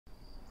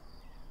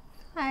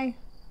Hi,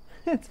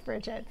 it's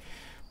Bridget.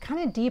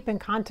 Kind of deep in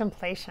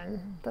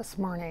contemplation this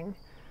morning,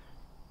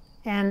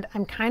 and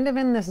I'm kind of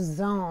in this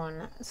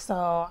zone,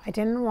 so I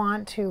didn't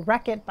want to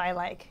wreck it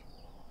by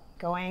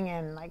going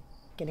and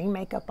getting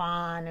makeup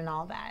on and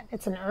all that.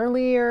 It's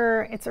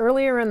earlier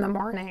in the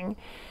morning,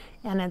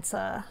 and it's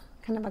a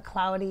kind of a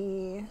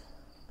cloudy,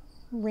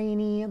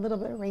 rainy, a little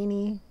bit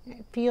rainy.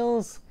 It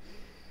feels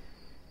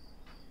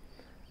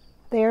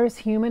there's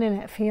human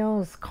and it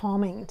feels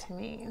calming to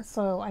me.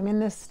 So I'm in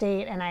this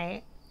state, and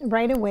I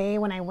right away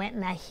when I went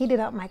and I heated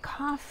up my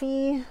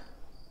coffee. Is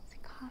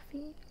it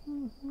coffee?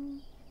 Mm-hmm.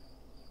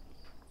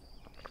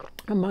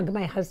 A mug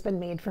my husband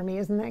made for me.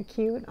 Isn't that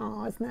cute?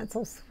 Oh, isn't that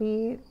so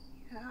sweet?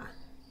 Yeah.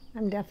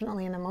 I'm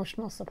definitely an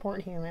emotional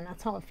support human.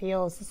 That's how it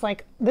feels. It's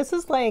like this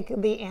is like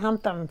the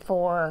anthem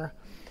for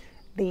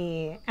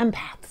the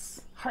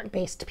empaths,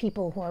 heart-based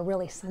people who are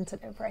really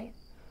sensitive, right?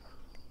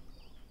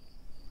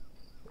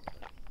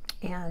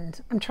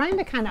 And I'm trying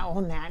to kind of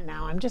own that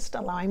now. I'm just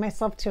allowing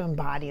myself to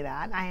embody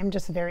that. I am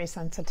just very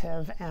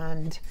sensitive,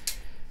 and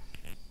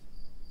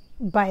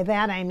by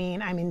that I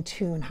mean I'm in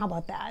tune. How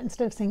about that?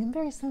 Instead of saying I'm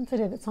very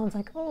sensitive, it sounds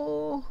like,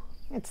 oh,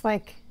 it's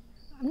like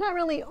I'm not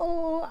really,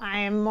 oh, I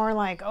am more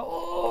like,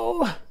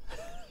 oh.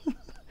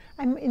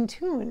 I'm in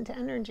tune to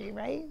energy,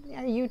 right?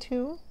 Are you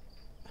too?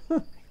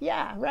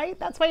 Yeah, right?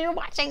 That's why you're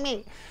watching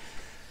me.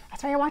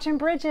 That's why you're watching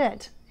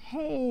Bridget.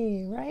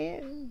 Hey,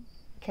 right?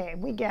 Okay,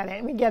 we get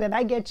it. We get it.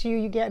 I get you.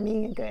 You get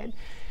me. Good.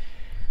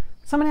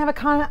 So I'm going to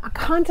have a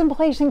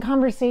contemplation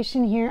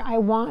conversation here. I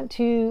want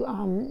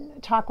to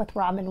talk with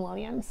Robin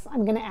Williams.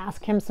 I'm going to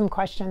ask him some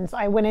questions.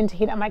 I went in to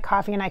heat up my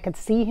coffee and I could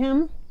see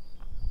him.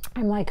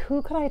 I'm like,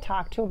 who could I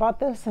talk to about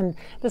this? And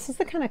this is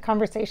the kind of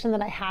conversation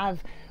that I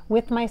have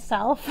with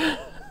myself,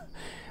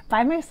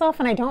 by myself,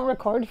 and I don't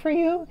record for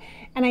you.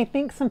 And I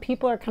think some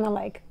people are kind of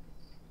like,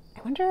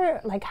 I wonder,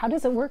 how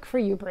does it work for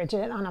you,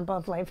 Bridget, on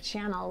Above Life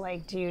channel?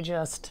 Do you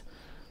just...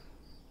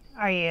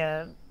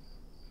 do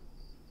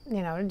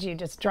you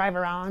just drive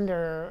around,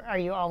 or are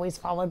you always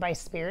followed by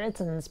spirits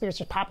and the spirits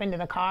just pop into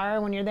the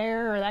car when you're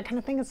there, or that kind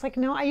of thing? It's like,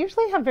 no, I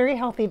usually have very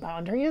healthy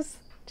boundaries.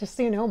 Just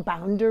so you know,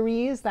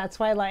 boundaries. That's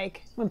why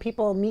when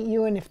people meet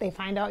you and if they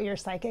find out you're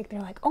psychic,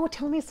 they're like, oh,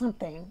 tell me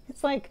something.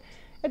 It's like,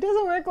 it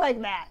doesn't work like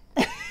that.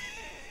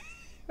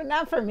 But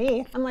not for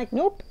me. I'm like,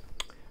 nope,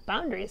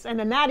 boundaries. And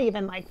then that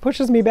even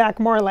pushes me back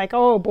more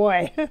oh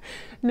boy.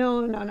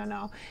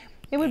 No.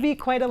 It would be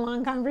quite a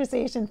long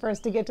conversation for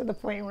us to get to the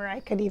point where I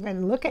could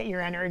even look at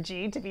your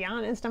energy, to be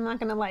honest. I'm not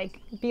going to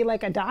be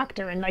like a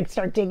doctor and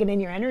start digging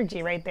in your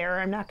energy right there.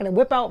 I'm not going to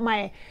whip out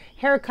my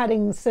hair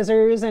cutting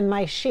scissors and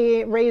my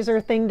razor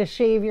thing to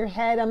shave your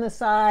head on the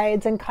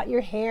sides and cut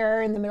your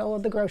hair in the middle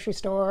of the grocery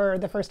store or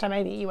the first time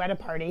I meet you at a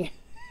party.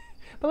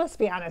 But let's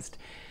be honest,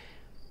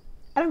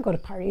 I don't go to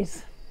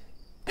parties.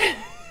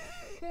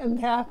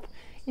 Empath,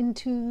 in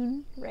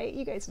tune, right?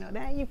 You guys know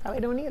that. You probably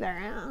don't either.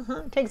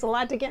 It takes a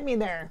lot to get me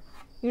there.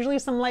 Usually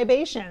some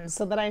libations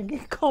so that I can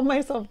calm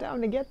myself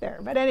down to get there.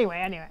 But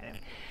anyway,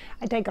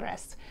 I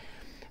digress.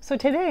 So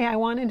today I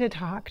wanted to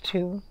talk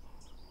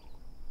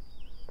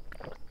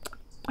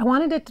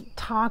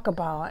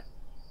about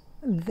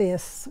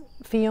this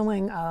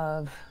feeling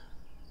of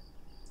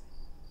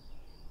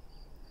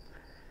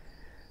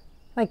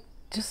I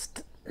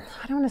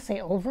don't want to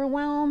say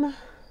overwhelm,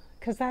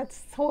 because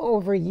that's so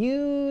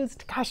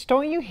overused. Gosh,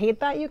 don't you hate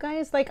that, you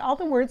guys? All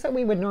the words that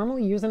we would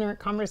normally use in our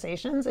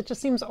conversations, it just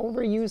seems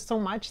overused so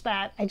much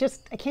that I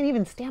can't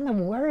even stand the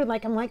word.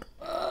 I'm like,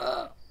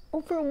 ugh,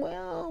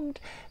 overwhelmed,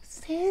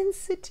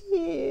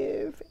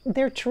 sensitive.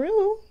 They're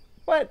true,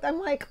 but I'm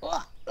like,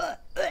 ugh, ugh,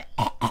 ugh.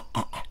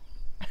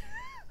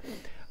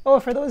 Oh,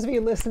 for those of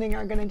you listening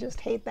are going to just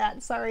hate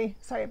that. Sorry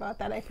about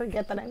that. I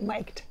forget that I'm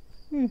mic'd.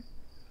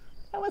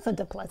 That wasn't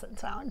a pleasant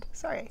sound.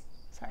 Sorry.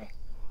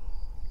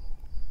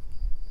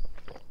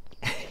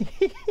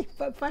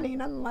 But funny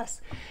nonetheless.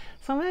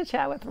 So I'm going to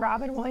chat with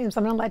Robin Williams.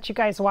 I'm going to let you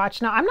guys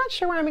watch. Now, I'm not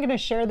sure where I'm going to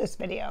share this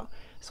video.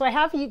 So I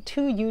have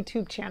two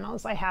YouTube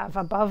channels. I have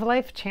Above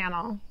Life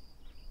channel,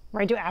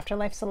 where I do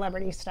afterlife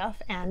celebrity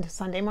stuff, and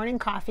Sunday Morning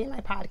Coffee,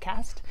 my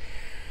podcast.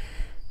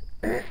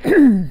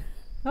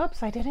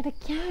 Oops, I did it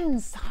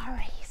again.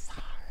 Sorry.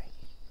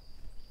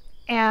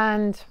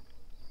 And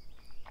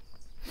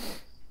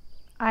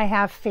I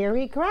have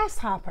Fairy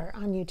Grasshopper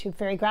on YouTube.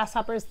 Fairy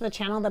Grasshopper is the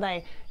channel that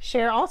I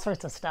share all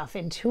sorts of stuff,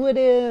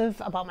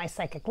 intuitive, about my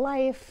psychic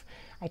life.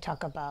 I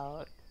talk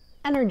about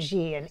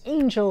energy and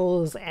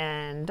angels,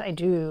 and I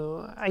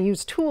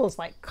use tools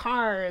like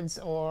cards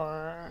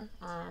or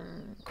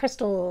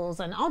crystals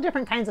and all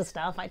different kinds of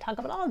stuff. I talk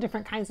about all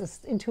different kinds of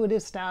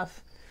intuitive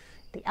stuff,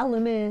 the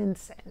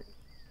elements and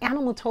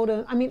animal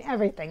totem.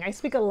 Everything. I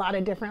speak a lot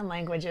of different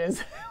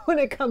languages when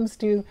it comes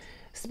to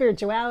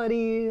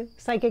spirituality,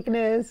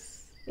 psychicness,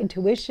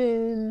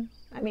 intuition.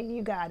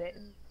 You got it.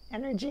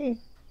 Energy.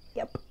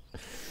 Yep.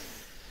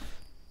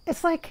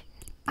 It's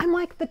I'm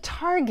like the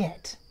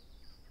Target,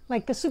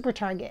 the super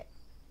Target.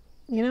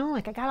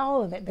 I got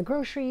all of it. The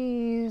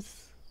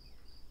groceries,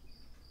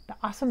 the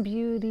awesome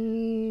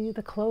beauty,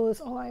 the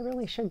clothes. Oh, I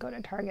really should go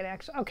to Target,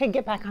 actually. Okay,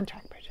 get back on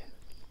track, Bridget.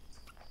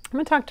 I'm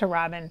going to talk to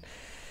Robin.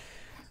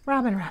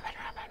 Robin.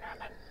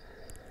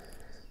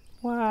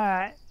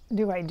 What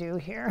do I do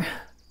here?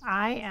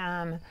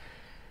 I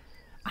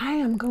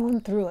am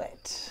going through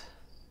it,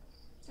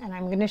 and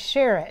I'm going to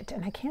share it.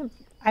 And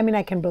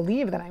I can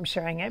believe that I'm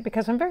sharing it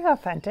because I'm very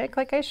authentic,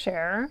 like I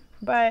share,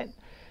 but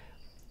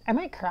I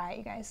might cry,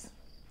 you guys.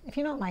 If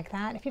you don't like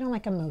that, if you don't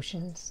like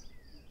emotions,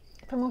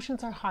 if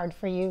emotions are hard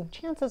for you,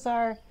 chances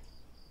are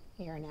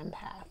you're an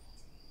empath.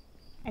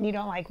 And you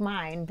don't like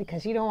mine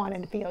because you don't want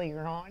to feel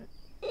your own.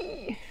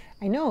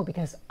 I know,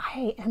 because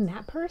I am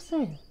that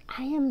person.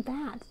 I am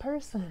that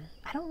person.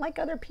 I don't like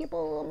other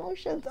people's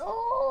emotions.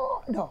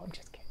 Oh, no, I'm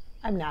just kidding.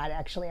 I'm not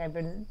actually. I've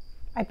been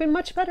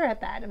much better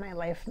at that in my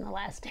life in the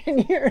last 10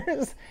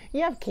 years.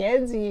 You have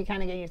kids and you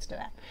kind of get used to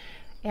that.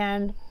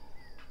 And,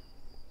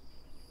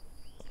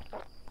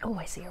 oh,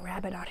 I see a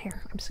rabbit out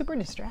here. I'm super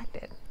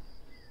distracted.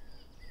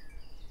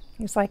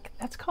 He's like,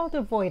 that's called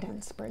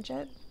avoidance,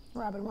 Bridget.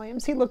 Robin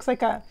Williams. He looks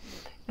like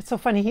it's so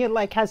funny. He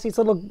like has these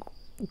little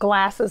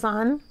glasses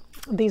on,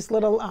 these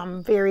little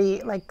very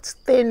like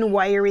thin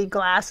wiry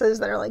glasses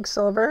that are like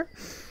silver.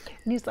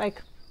 And he's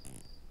like,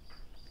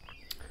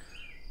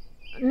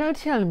 now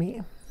tell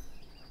me,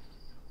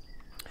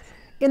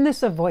 in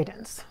this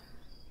avoidance,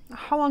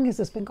 how long has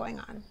this been going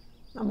on?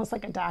 Almost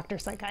like a doctor,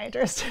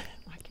 psychiatrist.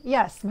 Like,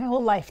 yes, my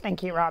whole life.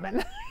 Thank you,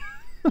 Robin.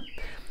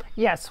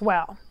 Yes,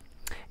 well,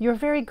 you're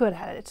very good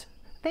at it.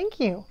 Thank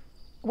you.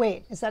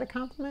 Wait, is that a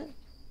compliment?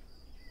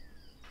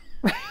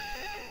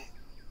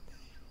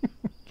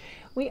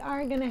 We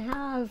are going to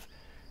have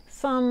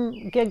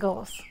some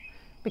giggles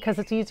because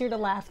it's easier to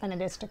laugh than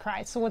it is to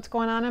cry. So what's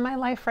going on in my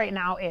life right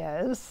now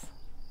is,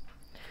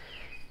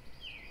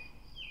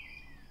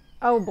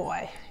 oh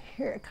boy,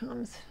 here it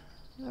comes.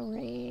 The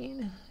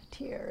rain,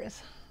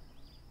 tears.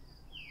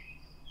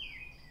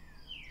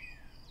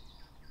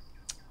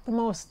 The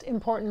most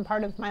important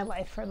part of my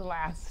life for the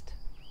last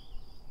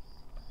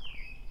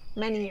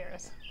many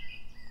years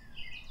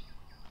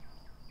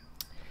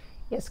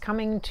is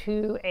coming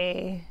to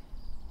a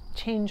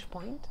change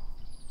point.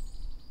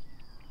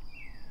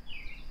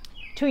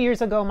 2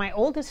 years ago, my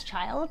oldest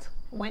child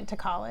went to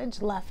college,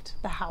 left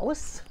the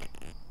house.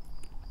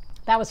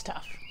 That was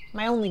tough.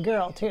 My only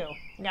girl, too.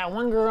 I got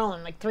one girl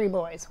and like 3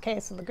 boys.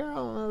 Okay, so the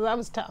girl, that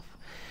was tough.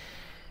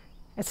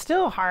 It's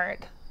still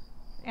hard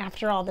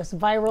after all this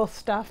viral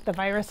stuff, the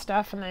virus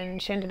stuff, and then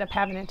she ended up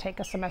having to take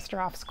a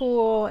semester off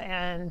school,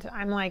 and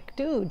I'm like,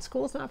 dude,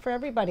 school's not for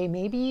everybody.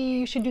 Maybe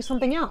you should do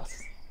something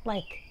else.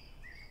 Like,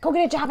 go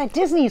get a job at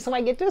Disney so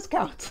I get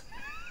discounts.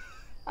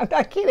 I'm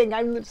not kidding.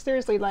 I'm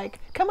seriously like,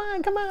 come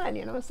on,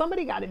 you know,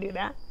 somebody got to do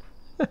that.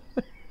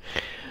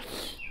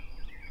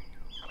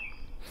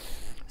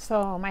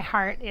 So my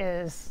heart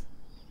has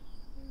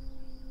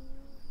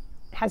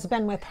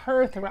been with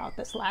her throughout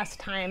this last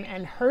time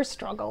and her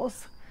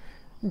struggles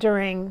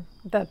during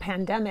the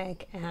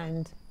pandemic.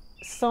 And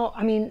so,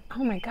 I mean,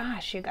 oh my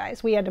gosh, you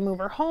guys, we had to move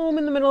her home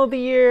in the middle of the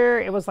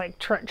year. It was like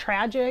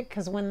tragic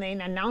because when they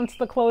announced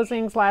the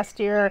closings last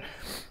year,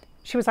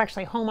 she was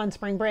actually home on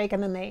spring break,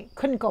 and then they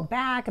couldn't go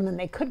back, and then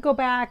they could go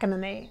back, and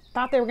then they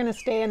thought they were going to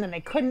stay, and then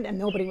they couldn't, and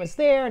nobody was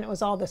there, and it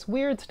was all this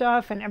weird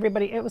stuff, and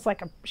everybody, it was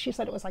like she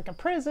said it was like a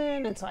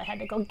prison, and so I had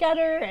to go get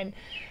her, and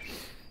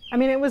I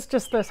mean, it was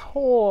just this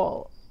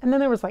whole, and then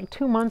there was like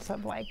 2 months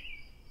of like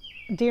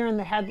deer in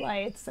the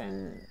headlights,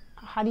 and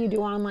how do you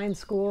do online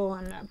school,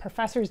 and the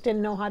professors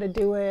didn't know how to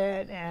do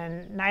it,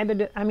 and neither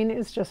did, I mean,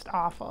 it's just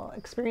awful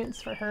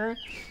experience for her,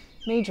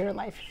 major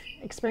life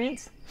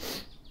experience.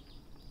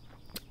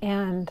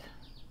 And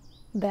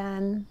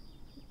then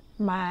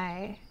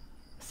my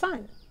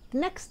son,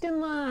 next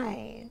in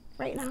line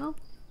right now,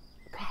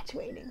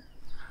 graduating.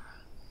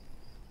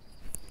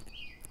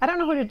 I don't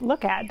know who to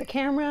look at, the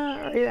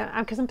camera, or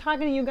because I'm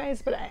talking to you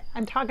guys, but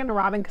I'm talking to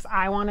Robin because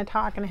I want to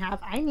talk and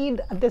I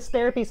need this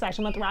therapy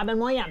session with Robin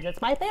Williams.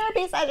 It's my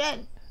therapy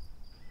session.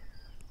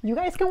 You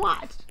guys can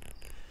watch.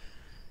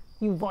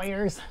 You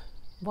voyeurs.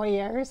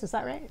 Voyeurs, is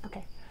that right?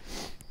 Okay.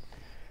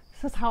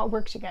 This is how it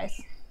works, you guys.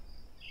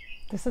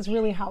 This is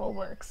really how it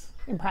works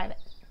in private,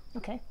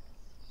 okay?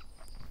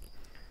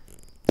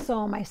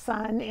 So my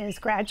son is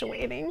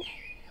graduating.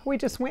 We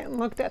just went and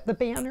looked at the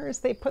banners.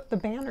 They put the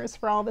banners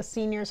for all the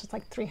seniors. It's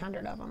like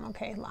 300 of them,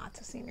 okay? Lots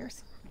of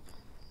seniors.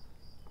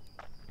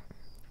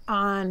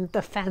 On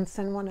the fence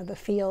in one of the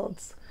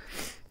fields,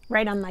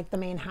 right on like the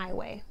main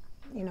highway,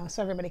 you know,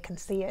 so everybody can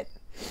see it.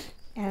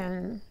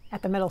 And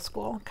at the middle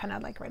school, kind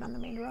of like right on the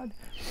main road.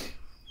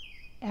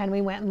 And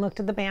we went and looked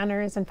at the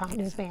banners and found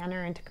his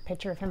banner and took a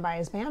picture of him by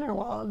his banner.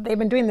 Well, they've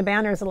been doing the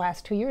banners the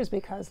last 2 years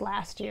because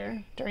last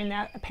year, during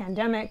that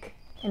pandemic,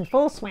 in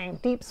full swing,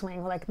 deep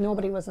swing, like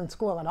nobody was in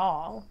school at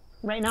all.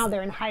 Right now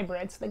they're in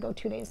hybrid, so they go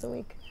 2 days a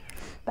week,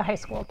 the high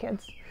school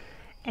kids.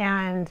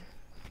 And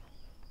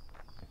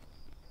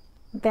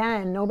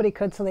then nobody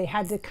could, so they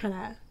had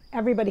to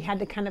everybody had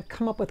to kind of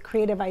come up with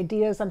creative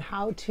ideas on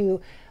how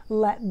to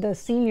let the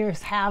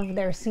seniors have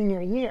their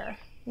senior year.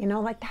 You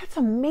know, like that's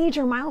a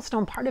major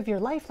milestone part of your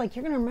life. Like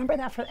you're going to remember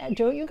that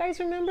don't you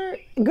guys remember?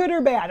 Good or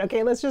bad?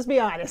 Okay, let's just be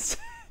honest.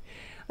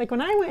 Like when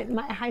I went in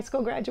my high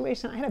school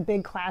graduation, I had a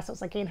big class. It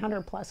was like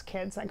 800 plus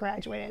kids that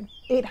graduated.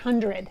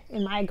 800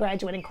 in my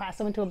graduating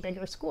class. I went to a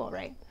bigger school,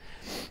 right?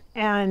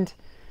 And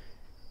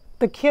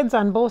the kids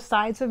on both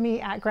sides of me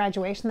at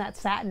graduation that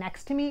sat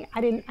next to me,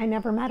 I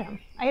never met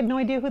them. I had no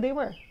idea who they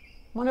were.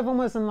 One of them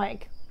was in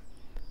like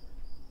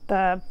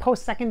the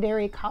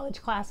post-secondary college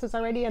classes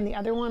already, and the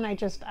other one I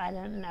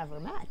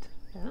never met.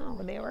 I don't know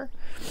who they were.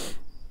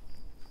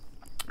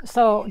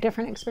 So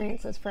different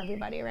experiences for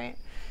everybody, right?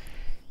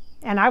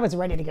 And I was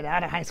ready to get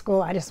out of high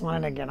school. I just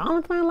wanted to get on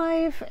with my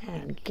life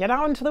and get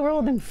out into the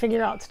world and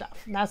figure out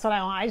stuff. That's what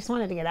I want. I just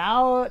wanted to get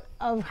out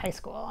of high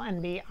school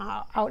and be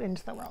out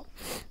into the world.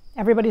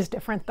 Everybody's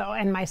different though.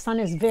 And my son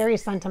is very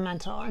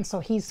sentimental. And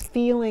so he's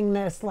feeling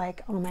this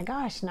like, oh my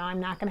gosh, now I'm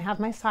not going to have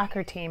my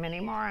soccer team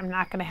anymore. I'm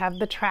not going to have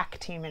the track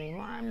team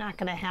anymore. I'm not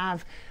going to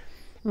have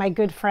my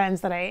good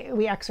friends that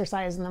we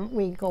exercise and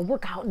we go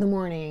work out in the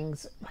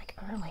mornings, like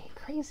early,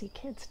 crazy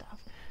kid stuff.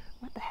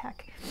 What the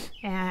heck?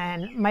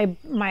 And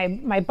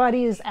my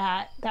buddies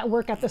that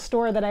work at the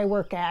store that I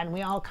work at, and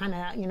we all kind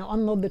of, you know,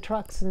 unload the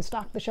trucks and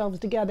stock the shelves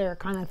together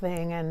kind of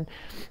thing. And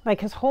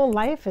like his whole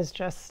life is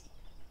just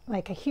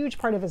like a huge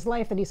part of his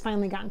life that he's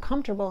finally gotten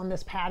comfortable in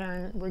this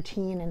pattern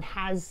routine and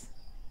has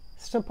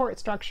support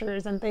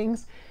structures and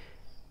things.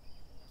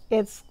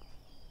 It's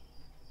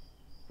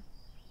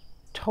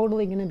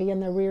totally going to be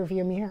in the rear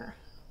view mirror.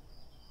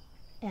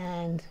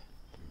 And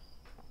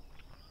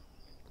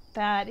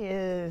that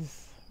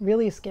is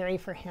really scary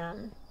for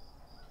him.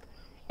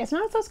 It's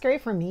not so scary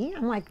for me.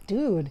 I'm like,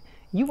 dude,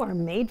 you are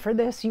made for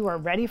this. You are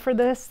ready for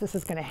this. This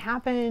is going to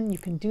happen. You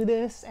can do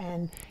this.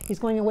 And he's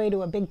going away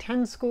to a Big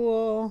Ten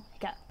school. He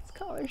got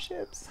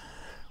scholarships.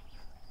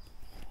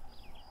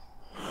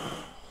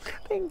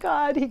 Thank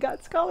God he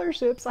got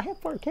scholarships. I have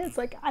 4 kids.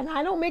 Like, and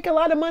I don't make a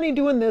lot of money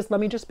doing this.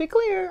 Let me just be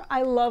clear.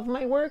 I love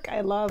my work.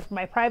 I love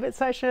my private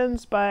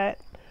sessions, but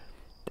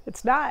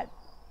it's not.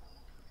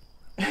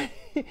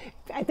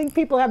 I think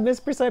people have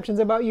misperceptions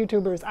about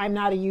YouTubers. I'm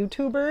not a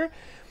YouTuber.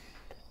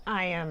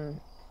 I am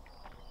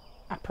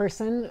a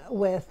person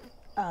with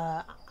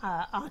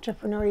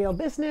entrepreneurial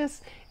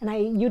business, and I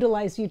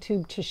utilize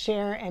YouTube to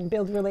share and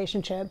build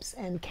relationships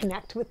and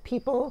connect with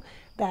people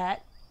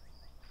that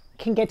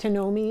can get to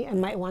know me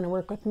and might want to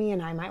work with me,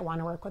 and I might want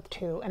to work with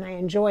too. And I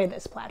enjoy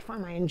this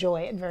platform. I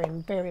enjoy it very,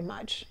 very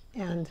much.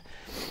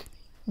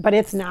 But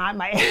it's not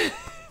my,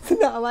 it's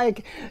not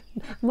like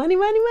money,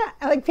 money, money.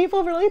 Like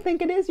people really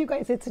think it is, you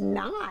guys. It's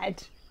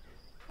not.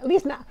 At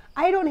least not.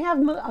 I don't have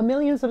a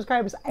million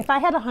subscribers. If I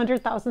had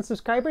 100,000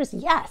 subscribers,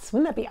 yes.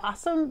 Wouldn't that be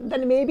awesome?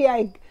 Then maybe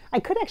I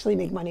could actually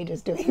make money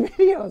just doing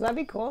videos. That'd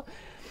be cool.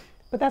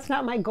 But that's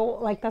not my goal.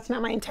 Like, that's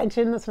not my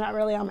intention. That's not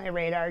really on my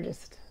radar.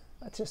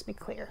 Let's just be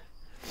clear.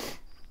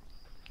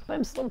 But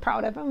I'm still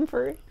proud of him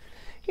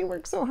he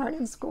worked so hard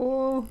in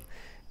school,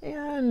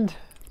 and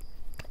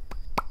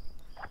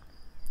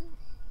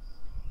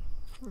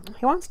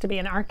he wants to be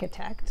an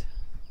architect.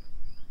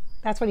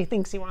 That's what he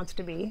thinks he wants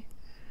to be.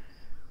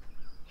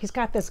 He's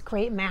got this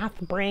great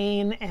math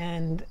brain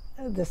and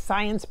the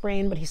science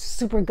brain, but he's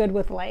super good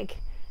with like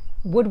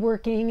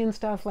woodworking and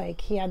stuff.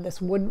 Like he had this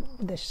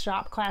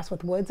shop class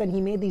with woods, and he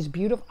made these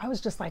beautiful, I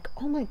was just like,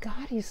 oh my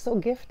God, he's so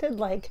gifted,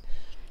 like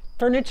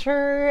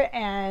furniture.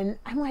 And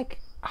I'm like,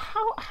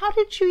 how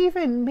did you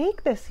even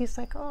make this? He's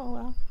like, oh,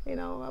 well, you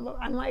know,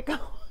 I'm like,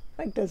 oh,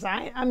 like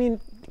design, I mean,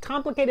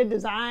 complicated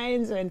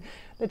designs. And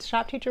the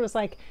shop teacher was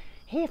like,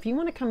 hey, if you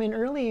want to come in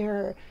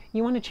earlier,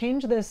 you want to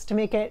change this to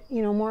make it,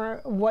 you know, more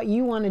what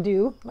you want to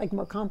do, like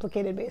more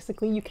complicated,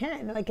 basically, you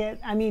can. Like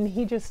I mean,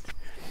 he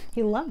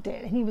loved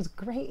it, and he was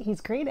great.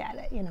 He's great at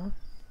it, you know.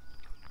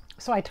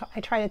 So I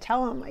try to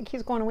tell him, like,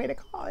 he's going away to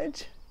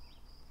college.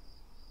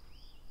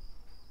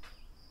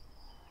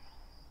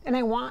 And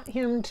I want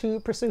him to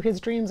pursue his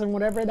dreams and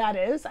whatever that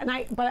is.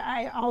 But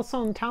I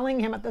also am telling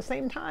him at the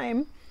same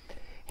time,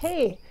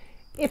 hey,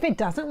 if it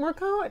doesn't work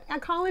out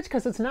at college,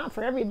 because it's not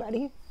for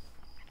everybody,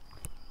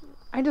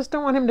 I just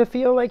don't want him to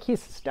feel like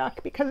he's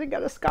stuck because he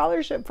got a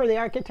scholarship for the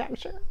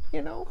architecture,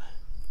 you know?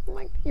 I'm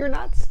like, you're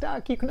not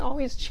stuck. You can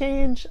always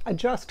change,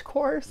 adjust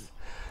course,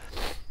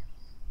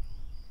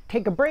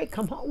 take a break,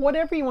 come home,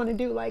 whatever you want to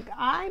do. Like,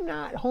 I'm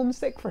not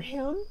homesick for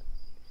him,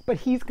 but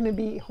he's going to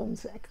be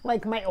homesick.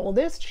 Like my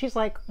oldest, she's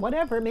like,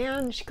 whatever,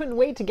 man. She couldn't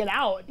wait to get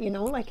out, you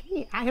know? Like,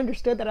 I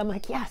understood that. I'm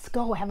like, yes,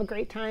 go, have a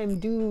great time,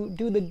 do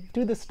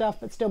the stuff,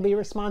 but still be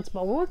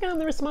responsible. We're working on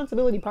the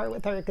responsibility part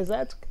with her, because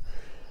that's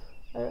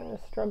a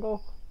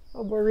struggle,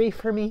 a worry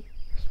for me.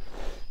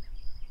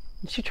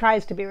 She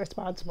tries to be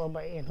responsible,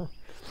 but you know,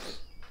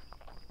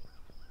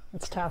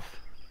 it's tough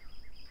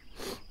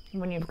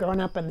when you've grown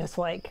up in this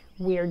like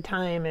weird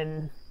time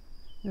and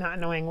not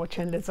knowing which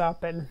end is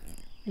up, and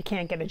you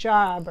can't get a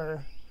job,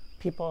 or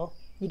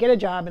you get a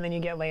job and then you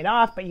get laid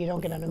off, but you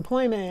don't get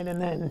unemployment,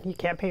 and then you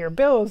can't pay your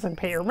bills and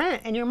pay your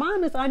rent, and your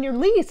mom is on your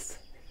lease.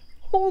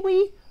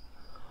 Holy,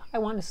 I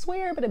want to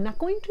swear, but I'm not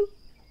going to.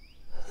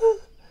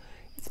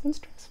 It's been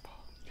stressful.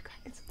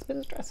 It's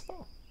been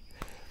stressful.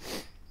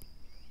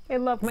 I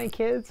love my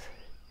kids.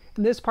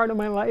 And this part of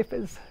my life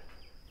is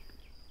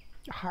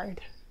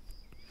hard.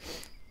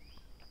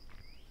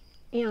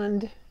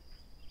 And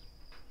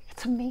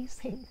it's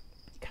amazing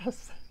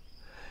because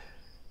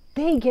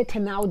they get to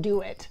now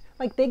do it.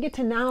 Like they get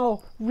to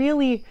now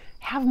really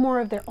have more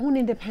of their own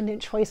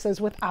independent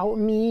choices without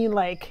me,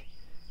 like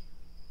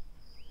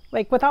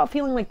without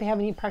feeling like they have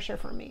any pressure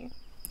from me.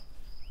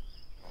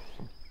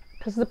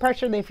 Because the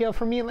pressure they feel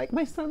from me, like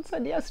my son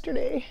said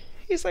yesterday,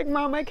 he's like,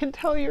 Mom, I can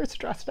tell you're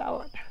stressed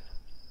out.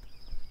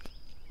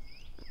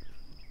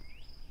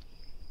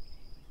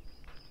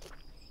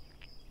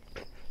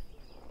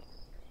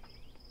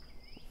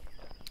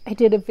 I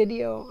did a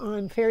video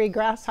on Fairy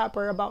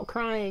Grasshopper about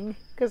crying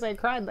because I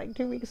cried like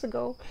 2 weeks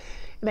ago,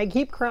 and I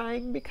keep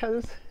crying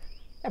because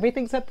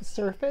everything's at the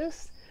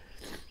surface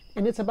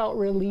and it's about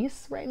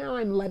release right now.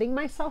 I'm letting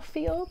myself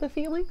feel the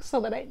feelings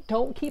so that I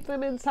don't keep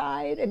them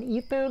inside and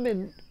eat them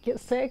and get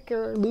sick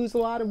or lose a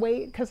lot of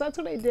weight, because that's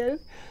what I did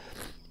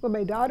when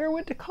my daughter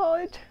went to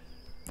college.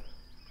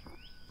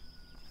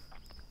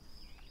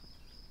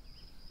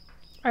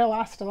 I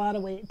lost a lot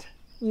of weight.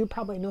 You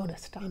probably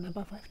noticed on the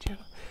Above Life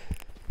channel.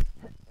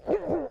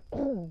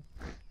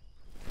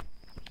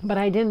 But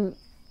I didn't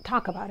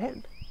talk about it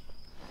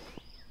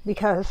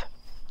because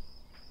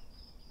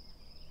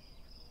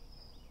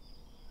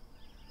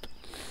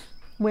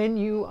when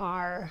you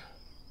are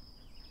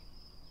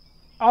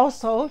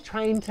also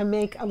trying to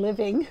make a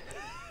living,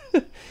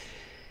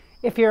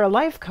 if you're a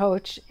life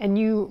coach and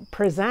you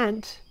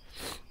present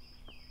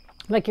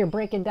like you're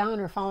breaking down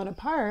or falling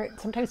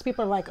apart, sometimes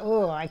people are like,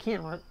 oh, I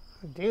can't work.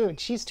 Dude,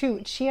 she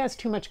has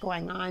too much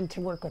going on to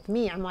work with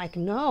me. I'm like,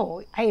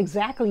 no, I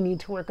exactly need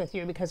to work with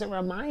you because it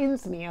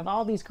reminds me of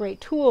all these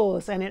great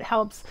tools and it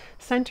helps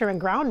center and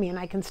ground me, and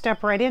I can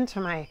step right into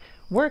my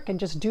work and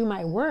just do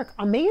my work.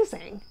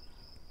 Amazing.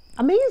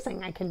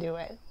 Amazing, I can do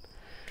it.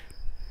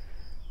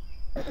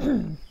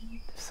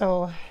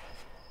 So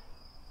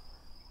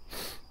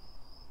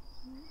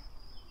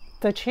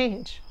the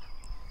change.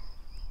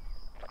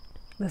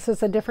 This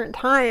is a different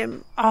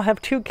time. I'll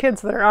have 2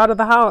 kids that are out of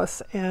the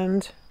house,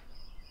 and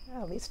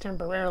at least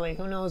temporarily.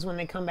 Who knows when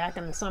they come back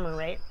in the summer,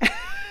 right?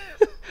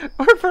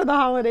 Or for the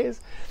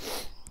holidays.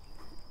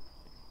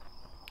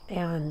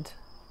 And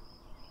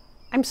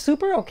I'm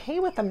super okay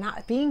with them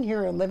not being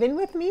here or living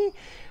with me,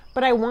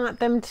 but I want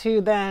them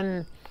to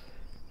then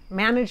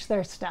manage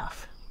their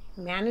stuff,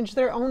 manage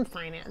their own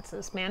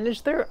finances,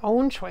 manage their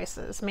own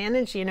choices,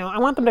 manage, I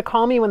want them to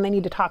call me when they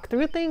need to talk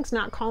through things,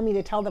 not call me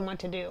to tell them what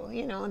to do,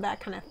 that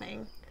kind of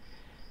thing.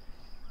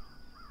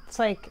 It's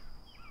like,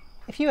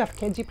 if you have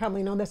kids, you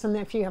probably know this, and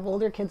if you have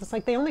older kids, it's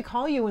like they only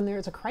call you when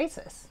there's a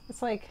crisis.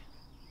 It's like,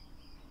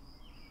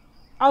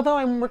 although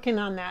I'm working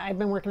on that, I've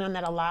been working on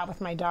that a lot with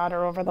my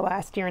daughter over the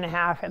last year and a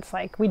half. It's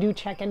like we do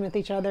check in with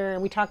each other.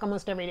 We talk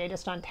almost every day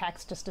just on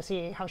text just to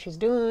see how she's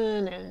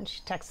doing, and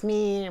she texts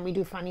me, and we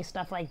do funny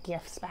stuff like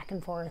GIFs back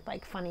and forth,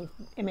 like funny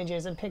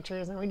images and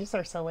pictures, and we just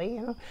are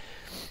silly,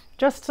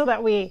 just so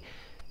that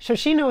so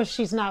she knows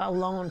she's not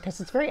alone, because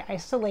it's very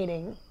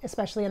isolating,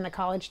 especially in the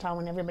college town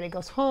when everybody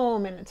goes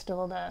home and it's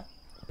still the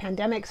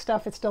pandemic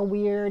stuff. It's still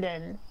weird,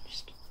 and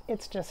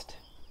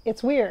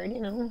it's weird,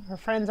 Her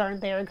friends aren't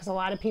there because a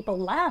lot of people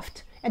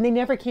left and they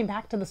never came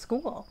back to the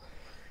school.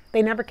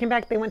 They never came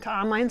back. They went to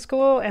online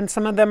school, and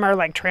some of them are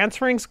like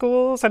transferring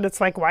schools, and it's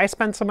like, why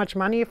spend so much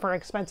money for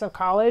expensive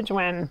college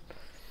when it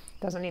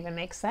doesn't even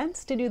make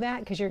sense to do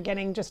that, because you're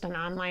getting just an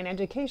online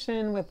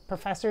education with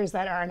professors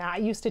that are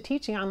not used to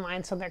teaching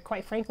online, so they're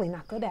quite frankly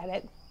not good at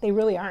it. They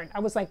really aren't. I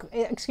was like,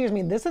 excuse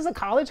me, this is a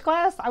college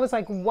class? I was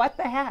like, what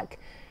the heck?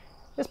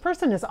 This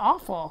person is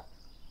awful.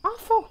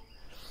 Awful.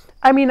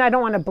 I mean, I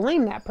don't want to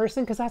blame that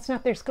person because that's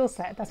not their skill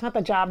set. That's not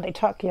the job they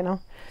took,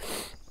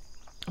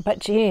 But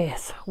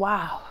geez,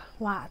 wow,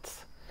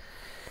 lots.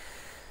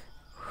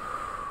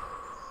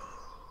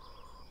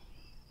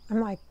 I'm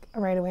like,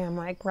 right away, I'm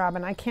like,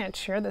 Robin, I can't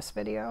share this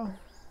video.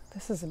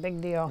 This is a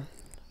big deal.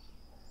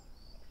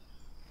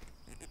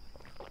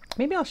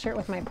 Maybe I'll share it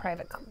with my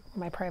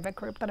private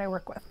group that I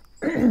work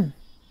with.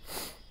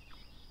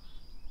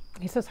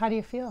 He says, how do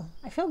you feel?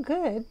 I feel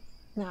good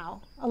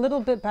now. A little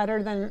bit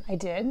better than I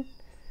did.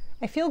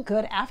 I feel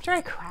good. After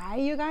I cry,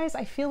 you guys,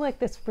 I feel like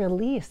this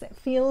release. It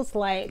feels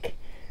like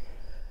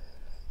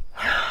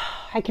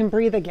I can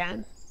breathe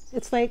again.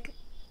 It's like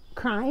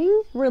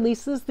crying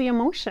releases the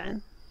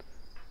emotion.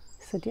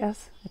 I said,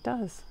 yes, it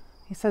does.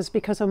 He says,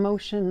 because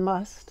emotion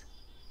must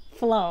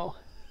flow.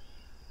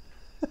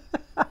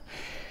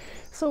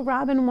 So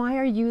Robin, why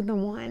are you the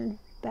one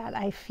that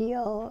I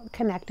feel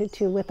connected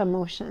to with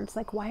emotions?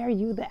 Like, why are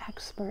you the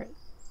expert?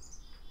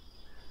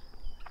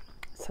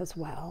 He says,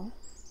 well,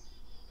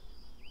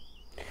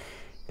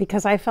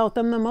 because I felt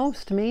them the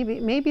most.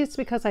 Maybe it's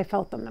because I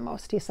felt them the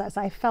most. He says,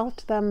 I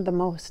felt them the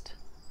most.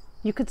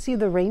 You could see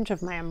the range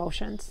of my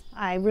emotions.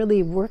 I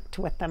really worked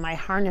with them. I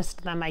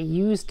harnessed them. I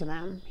used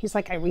them. He's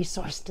like, I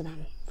resourced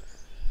them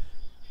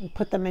and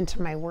put them into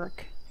my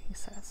work, he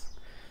says.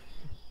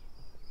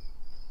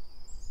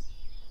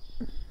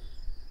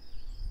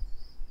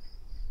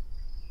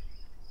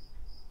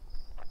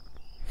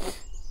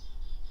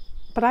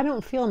 But I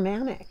don't feel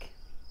manic.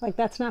 Like,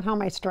 that's not how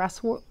my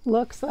stress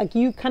looks. Like,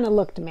 you kind of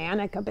looked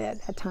manic a bit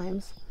at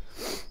times.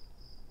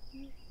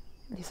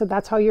 He said,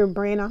 that's how your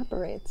brain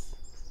operates.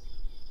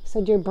 He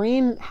said, your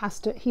brain has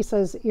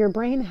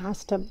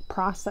to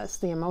process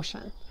the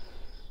emotion.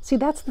 See,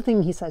 that's the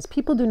thing, he says.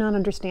 People do not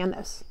understand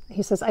this.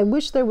 He says, I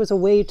wish there was a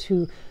way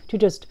to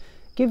just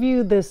give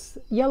you this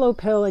yellow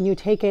pill and you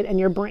take it and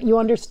your brain, you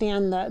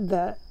understand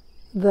the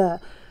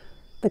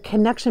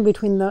connection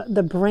between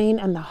the brain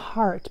and the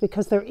heart,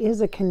 because there is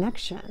a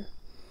connection.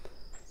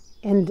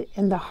 And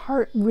the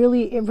heart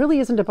really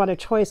isn't about a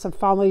choice of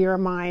follow your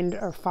mind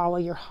or follow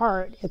your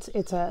heart.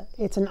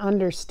 It's an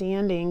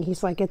understanding.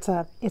 He's like, it's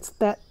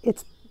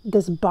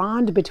this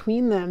bond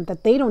between them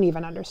that they don't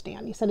even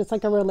understand. He said it's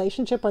like a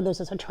relationship where there's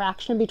this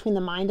attraction between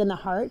the mind and the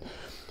heart.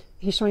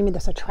 He's showing me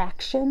this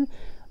attraction,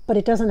 but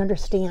it doesn't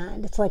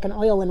understand. It's like an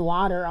oil and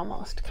water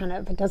almost, kind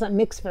of. It doesn't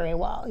mix very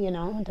well, you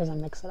know. It doesn't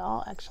mix at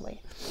all,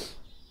 actually.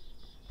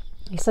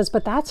 He says,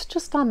 but that's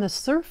just on the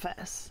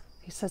surface.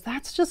 He says,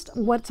 that's just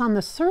what's on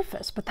the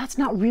surface, but that's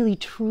not really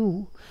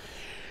true.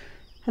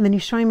 And then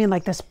he's showing me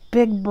like this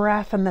big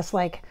breath and this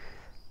like,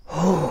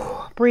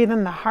 breathe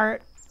in the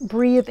heart,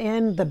 breathe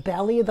in the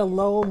belly, the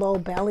low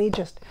belly,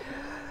 just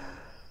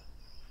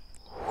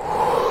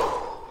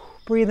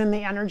breathe in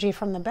the energy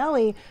from the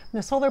belly, and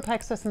the solar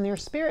plexus and your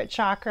spirit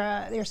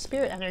chakra, your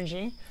spirit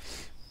energy.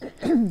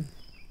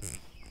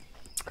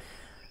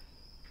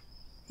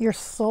 Your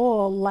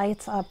soul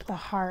lights up the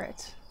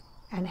heart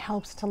and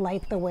helps to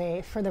light the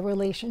way for the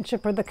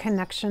relationship or the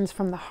connections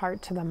from the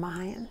heart to the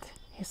mind.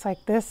 He's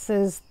like, this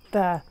is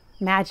the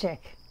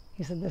magic.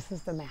 He said, this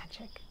is the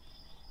magic.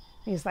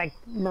 He's like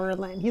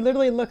Merlin. He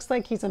literally looks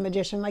like he's a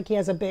magician, like he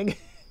has a big...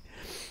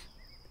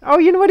 Oh,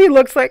 you know what he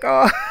looks like?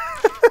 Oh.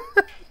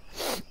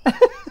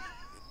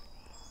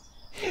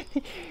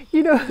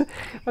 You know,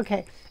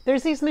 okay,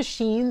 there's these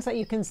machines that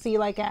you can see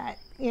like at,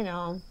 you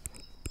know,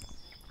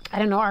 I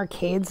don't know,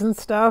 arcades and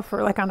stuff,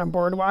 or like on a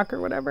boardwalk or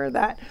whatever,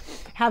 that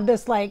have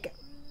this like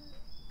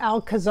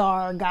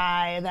Alcazar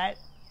guy that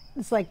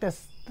is like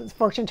this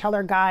fortune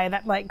teller guy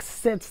that like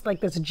sits like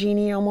this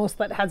genie almost,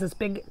 that has this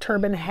big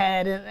turban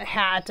head and a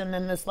hat and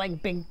then this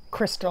like big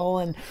crystal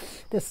and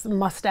this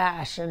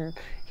mustache, and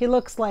he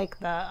looks like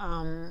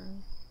the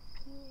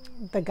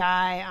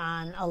guy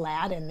on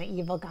Aladdin, the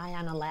evil guy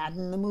on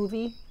Aladdin, the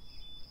movie.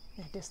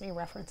 Disney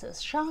references.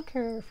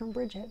 Shocker from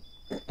Bridget.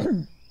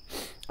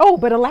 Oh,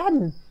 but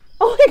Aladdin.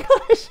 Oh my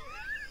gosh.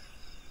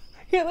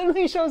 He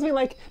literally shows me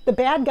like the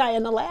bad guy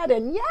in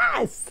Aladdin.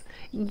 Yes.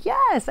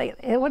 Yes.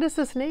 What is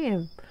his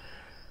name?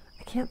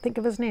 I can't think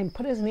of his name.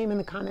 Put his name in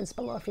the comments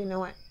below if you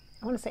know it.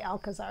 I want to say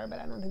Alcazar, but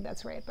I don't think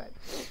that's right. But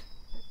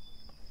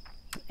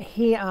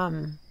he,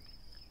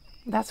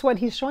 that's what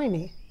he's showing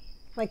me.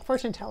 Like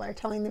fortune teller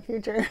telling the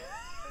future.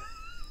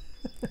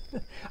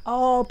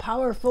 All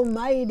powerful,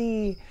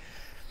 mighty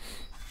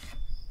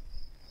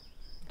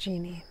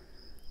genie.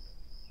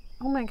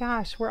 Oh my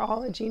gosh, we're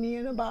all a genie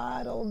in a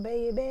bottle,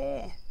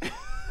 baby.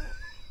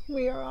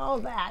 We are all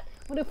that.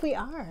 What if we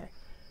are?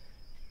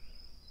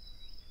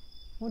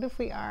 What if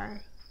we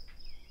are?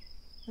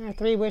 Our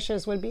 3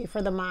 wishes would be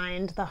for the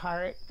mind, the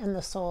heart, and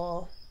the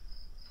soul.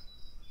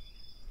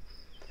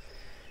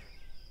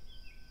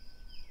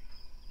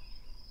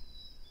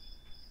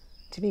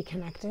 To be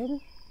connected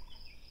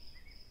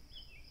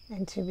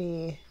and to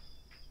be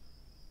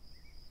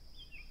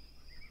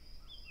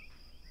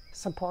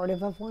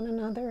supportive of one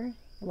another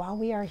while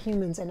we are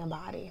humans in a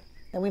body.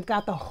 Then we've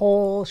got the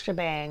whole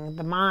shebang,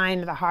 the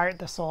mind, the heart,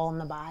 the soul, and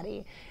the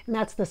body. And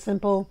that's the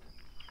simple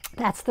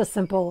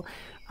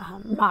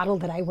model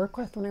that I work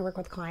with when I work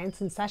with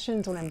clients in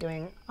sessions, when I'm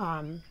doing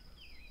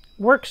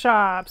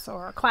workshops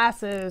or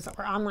classes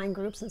or online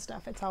groups and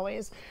stuff. It's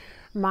always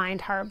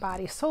mind, heart,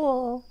 body,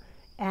 soul,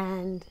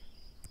 and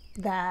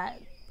that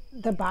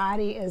the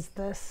body is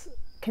this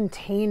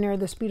container,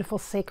 this beautiful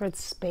sacred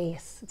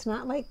space. It's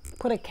not like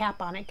put a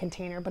cap on it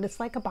container, but it's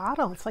like a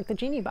bottle. It's like the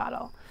genie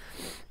bottle.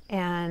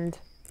 And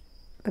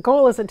the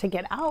goal isn't to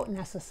get out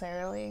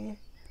necessarily.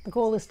 The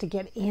goal is to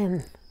get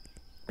in.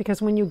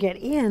 Because when you get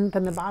in,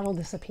 then the bottle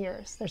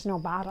disappears. There's no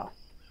bottle.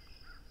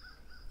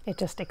 It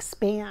just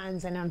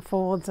expands and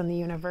unfolds, and the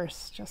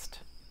universe just,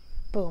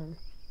 boom,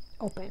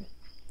 open.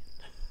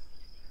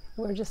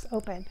 We're just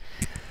open.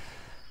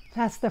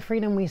 That's the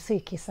freedom we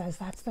seek, he says.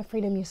 That's the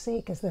freedom you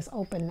seek, is this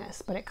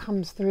openness, but it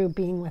comes through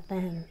being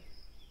within.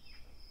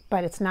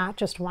 But it's not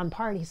just one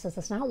part. He says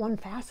it's not one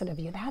facet of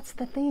you. That's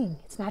the thing.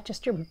 It's not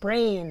just your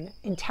brain,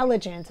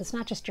 intelligence. It's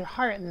not just your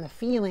heart and the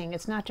feeling.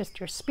 It's not just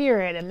your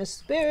spirit and the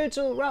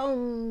spiritual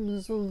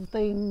realms of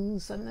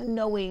things and the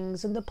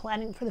knowings and the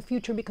planning for the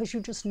future, because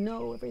you just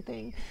know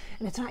everything.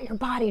 And it's not your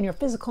body and your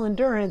physical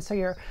endurance or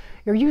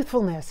your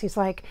youthfulness. He's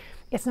like,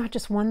 it's not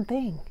just one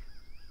thing.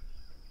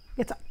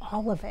 It's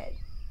all of it.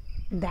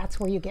 That's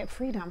where you get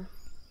freedom.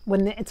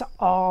 When it's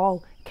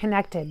all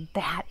connected,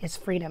 that is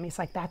freedom. He's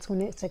like, that's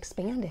when it's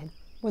expanded.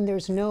 When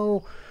there's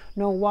no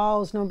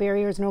walls, no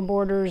barriers, no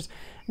borders,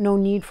 no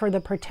need for the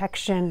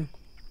protection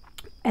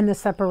and the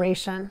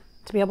separation.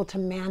 to be able to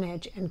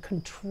manage and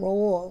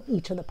control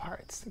each of the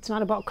parts. It's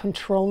not about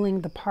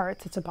controlling the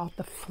parts, it's about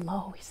the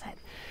flow, he said.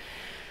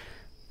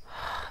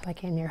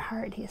 Like in your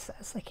heart, he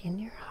says, like in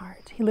your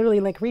heart. He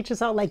literally like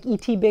reaches out like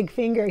E.T. Big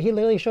Finger. He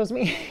literally shows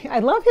me, I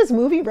love his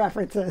movie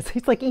references.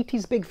 He's like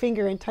E.T.'s big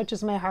finger and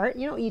touches my heart.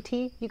 You know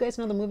E.T.? You guys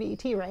know the movie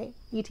E.T., right?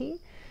 E.T.?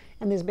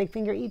 And his big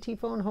finger, E.T.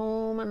 phone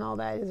home and all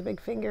that, his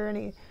big finger, and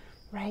he,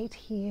 right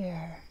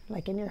here,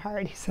 like in your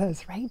heart, he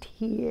says, right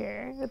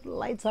here. It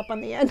lights up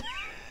on the end.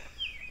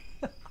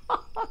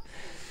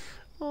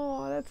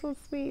 Oh, that's so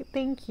sweet.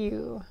 Thank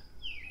you.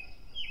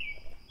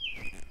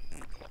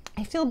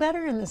 I feel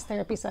better in this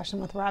therapy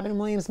session with Robin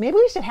Williams. Maybe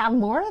we should have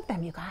more of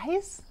them, you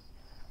guys.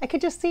 I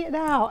could just see it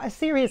now. A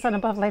series on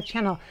Above Life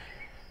channel.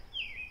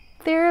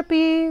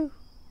 Therapy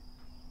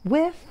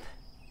with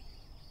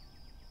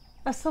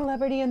a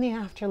celebrity in the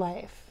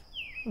afterlife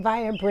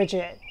via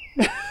Bridget.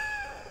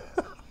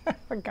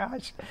 Oh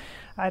gosh,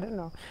 I don't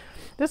know.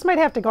 This might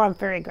have to go on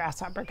Fairy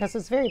Grasshopper because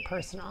it's very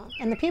personal.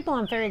 And the people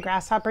on Fairy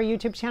Grasshopper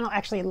YouTube channel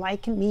actually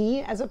like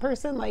me as a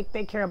person. Like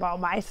they care about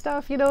my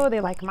stuff, you know,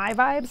 they like my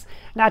vibes.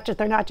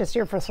 They're not just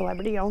here for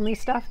celebrity only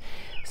stuff.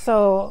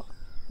 So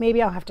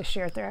maybe I'll have to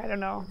share it there. I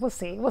don't know. We'll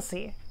see. We'll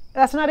see.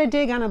 That's not a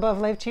dig on Above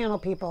Life channel,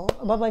 people.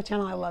 Above Life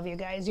channel, I love you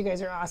guys. You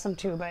guys are awesome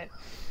too, but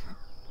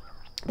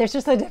there's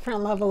just a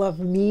different level of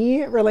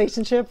me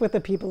relationship with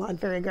the people on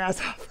Fairy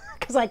Grasshopper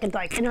because I can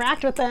like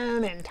interact with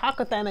them and talk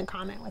with them and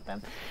comment with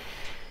them.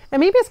 And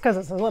maybe it's because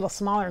it's a little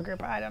smaller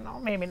group. I don't know.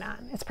 Maybe not.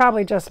 It's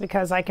probably just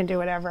because I can do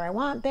whatever I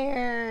want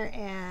there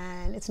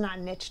and it's not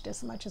niched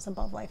as much as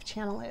Above Life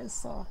channel is.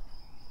 So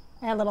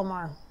I have a little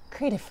more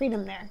creative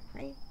freedom there,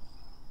 right?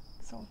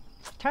 So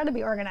try to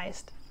be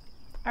organized.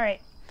 All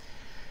right.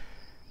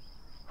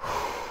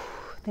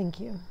 Thank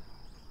you.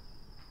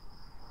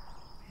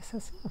 He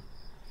says,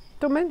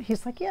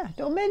 he's like, yeah,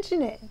 don't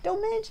mention it.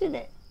 Don't mention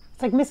it.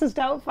 It's like Mrs.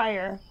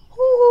 Doubtfire.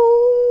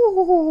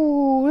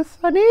 Ooh,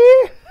 Sonny.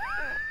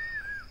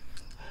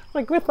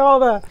 Like with all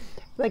the,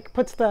 like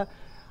puts the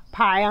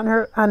pie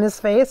on his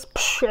face,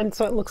 and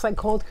so it looks like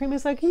cold cream.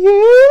 He's like,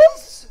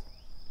 yes,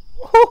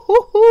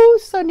 oh,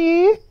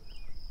 Sonny.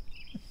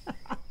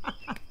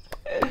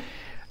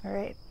 All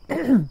right.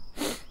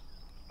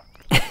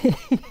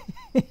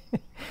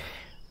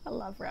 I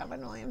love Robin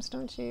Williams,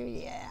 don't you?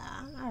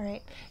 Yeah. All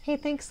right. Hey,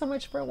 thanks so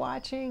much for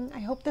watching. I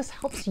hope this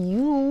helps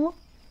you.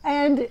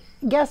 And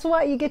guess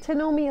what? You get to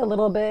know me a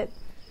little bit.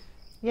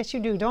 Yes,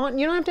 you do. You don't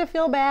have to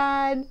feel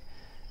bad.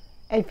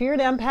 If you're an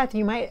empath,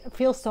 you might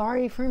feel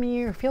sorry for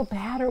me or feel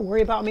bad or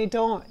worry about me.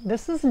 Don't.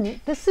 This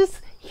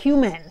is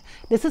human.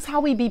 This is how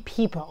we be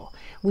people.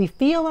 We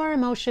feel our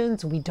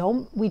emotions. We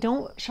don't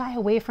shy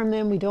away from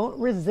them. We don't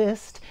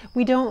resist.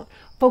 We don't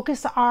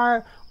focus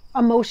our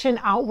emotion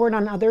outward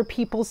on other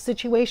people's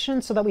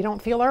situations so that we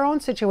don't feel our own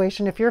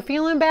situation. If you're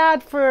feeling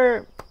bad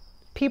for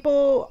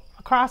people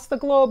across the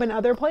globe and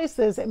other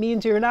places, it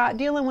means you're not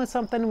dealing with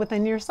something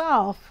within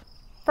yourself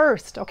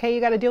first. Okay,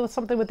 you got to deal with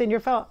something within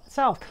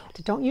yourself.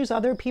 Don't use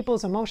other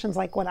people's emotions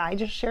like what I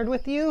just shared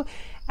with you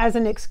as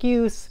an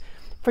excuse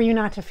for you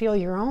not to feel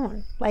your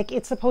own. Like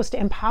it's supposed to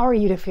empower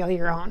you to feel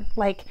your own.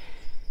 Like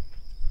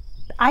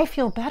I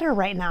feel better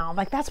right now.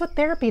 Like that's what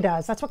therapy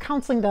does. That's what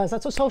counseling does.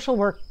 That's what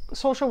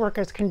social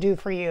workers can do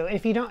for you.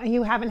 If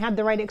you haven't had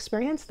the right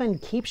experience, then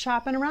keep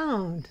shopping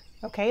around.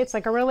 Okay, it's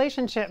like a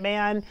relationship,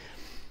 man.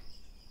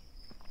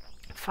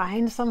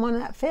 Find someone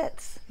that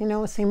fits, you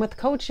know, same with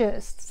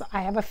coaches.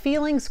 I have a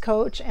feelings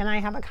coach and I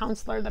have a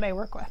counselor that I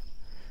work with.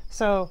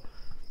 So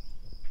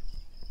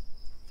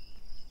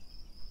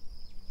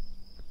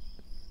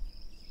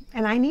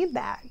and I need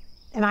that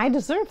and I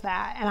deserve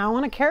that and I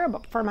want to care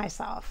for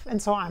myself.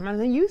 And so I'm going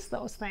to use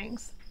those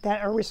things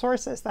that are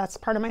resources. That's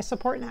part of my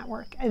support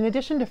network. In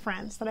addition to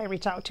friends that I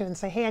reach out to and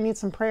say, hey, I need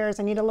some prayers.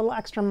 I need a little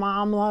extra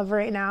mom love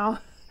right now.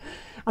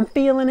 I'm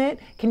feeling it.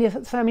 Can you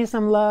send me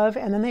some love?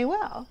 And then they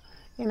will.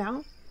 You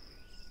know,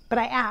 but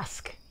I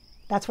ask.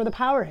 That's where the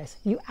power is.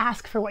 You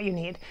ask for what you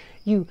need.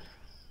 You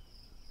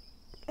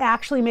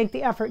actually make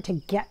the effort to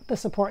get the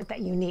support that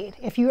you need.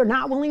 If you are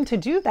not willing to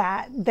do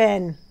that,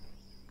 then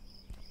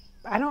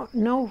I don't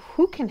know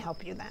who can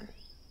help you then.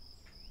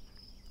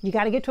 You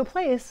got to get to a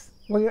place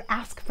where you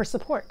ask for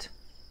support.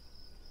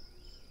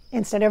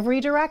 Instead of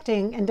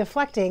redirecting and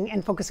deflecting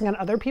and focusing on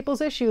other people's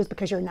issues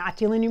because you're not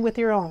dealing with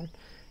your own.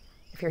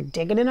 If you're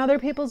digging in other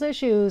people's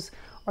issues,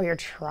 or you're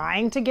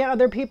trying to get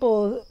other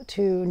people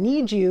to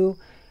need you,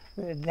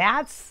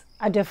 that's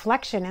a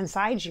deflection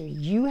inside you.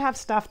 You have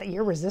stuff that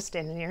you're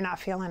resisting and you're not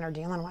feeling or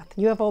dealing with.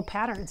 You have old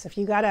patterns. If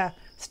you got to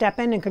step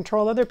in and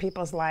control other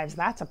people's lives,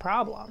 that's a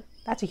problem.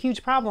 That's a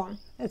huge problem.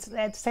 It's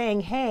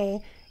saying,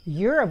 hey,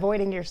 you're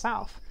avoiding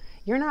yourself.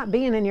 You're not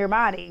being in your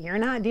body. You're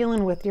not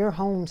dealing with your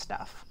home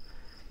stuff.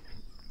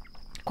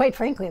 Quite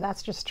frankly,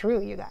 that's just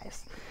true, you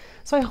guys.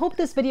 So I hope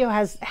this video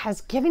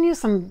has given you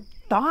some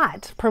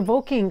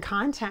thought-provoking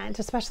content,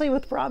 especially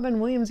with Robin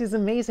Williams. He's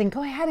amazing.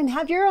 Go ahead and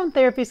have your own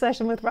therapy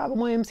session with Robin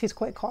Williams. He's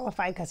quite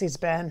qualified because he's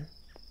been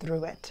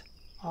through it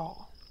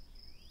all.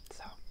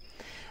 So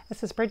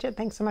this is Bridget.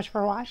 Thanks so much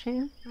for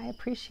watching. I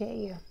appreciate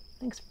you.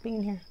 Thanks for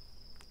being here.